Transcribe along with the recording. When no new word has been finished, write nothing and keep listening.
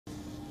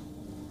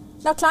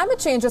Now, climate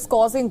change is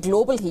causing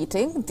global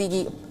heating.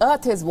 The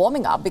Earth is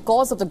warming up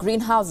because of the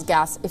greenhouse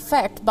gas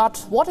effect.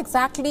 But what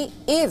exactly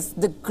is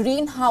the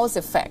greenhouse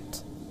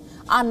effect?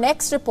 Our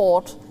next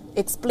report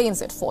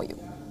explains it for you.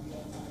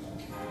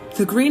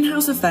 The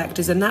greenhouse effect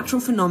is a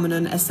natural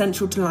phenomenon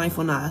essential to life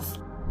on Earth.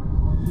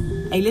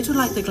 A little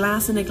like the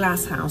glass in a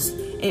glass house,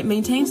 it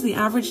maintains the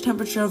average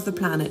temperature of the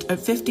planet at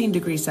 15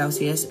 degrees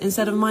Celsius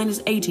instead of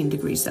minus 18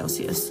 degrees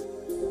Celsius.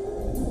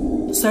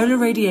 Solar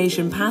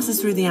radiation passes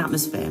through the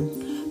atmosphere.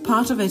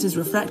 Part of it is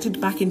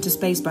reflected back into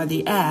space by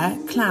the air,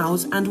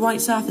 clouds, and white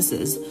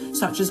surfaces,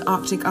 such as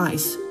Arctic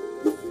ice.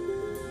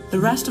 The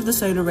rest of the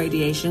solar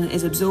radiation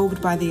is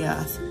absorbed by the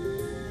Earth.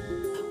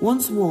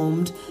 Once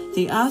warmed,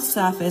 the Earth's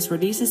surface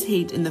releases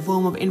heat in the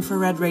form of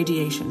infrared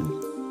radiation.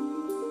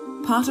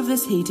 Part of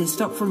this heat is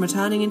stopped from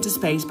returning into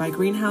space by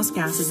greenhouse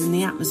gases in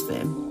the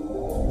atmosphere.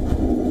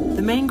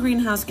 The main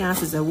greenhouse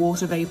gases are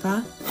water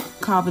vapor,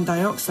 carbon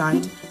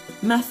dioxide,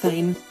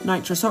 methane,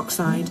 nitrous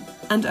oxide,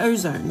 and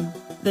ozone.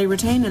 They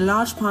retain a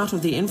large part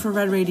of the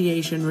infrared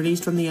radiation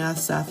released from the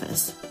Earth's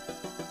surface.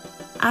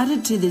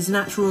 Added to these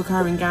natural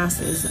occurring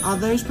gases are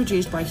those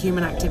produced by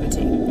human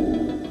activity,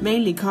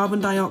 mainly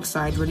carbon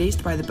dioxide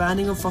released by the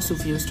burning of fossil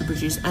fuels to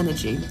produce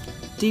energy,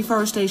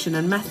 deforestation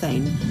and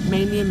methane,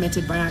 mainly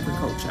emitted by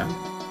agriculture.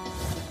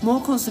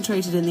 More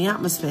concentrated in the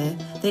atmosphere,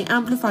 they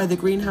amplify the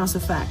greenhouse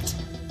effect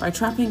by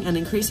trapping an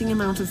increasing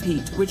amount of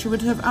heat which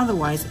would have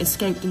otherwise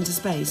escaped into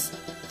space,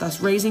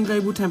 thus raising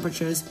global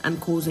temperatures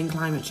and causing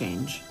climate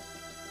change.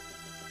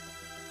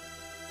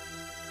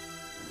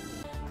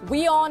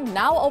 WION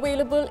now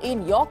available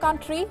in your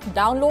country.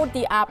 Download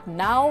the app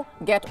now.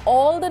 Get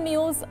all the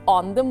news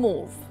on the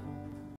move.